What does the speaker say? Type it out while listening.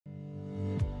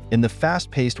In the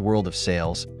fast-paced world of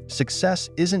sales, success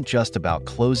isn't just about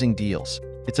closing deals,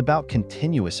 it's about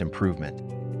continuous improvement.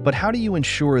 But how do you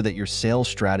ensure that your sales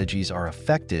strategies are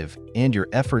effective and your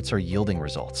efforts are yielding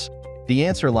results? The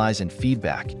answer lies in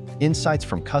feedback, insights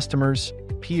from customers,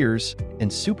 peers,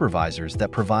 and supervisors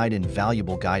that provide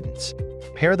invaluable guidance.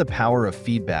 Pair the power of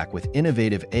feedback with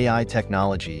innovative AI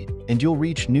technology, and you'll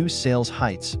reach new sales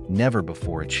heights never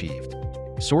before achieved.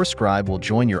 Soar Scribe will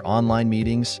join your online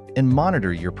meetings and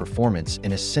monitor your performance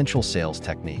in essential sales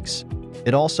techniques.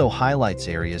 It also highlights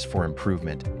areas for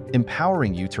improvement,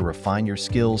 empowering you to refine your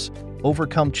skills,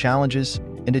 overcome challenges,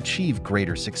 and achieve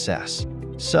greater success.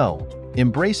 So,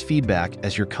 embrace feedback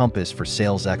as your compass for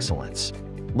sales excellence.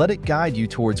 Let it guide you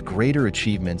towards greater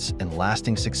achievements and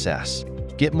lasting success.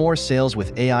 Get more sales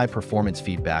with AI performance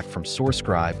feedback from Soar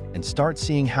Scribe and start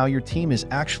seeing how your team is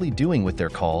actually doing with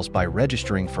their calls by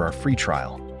registering for our free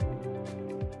trial.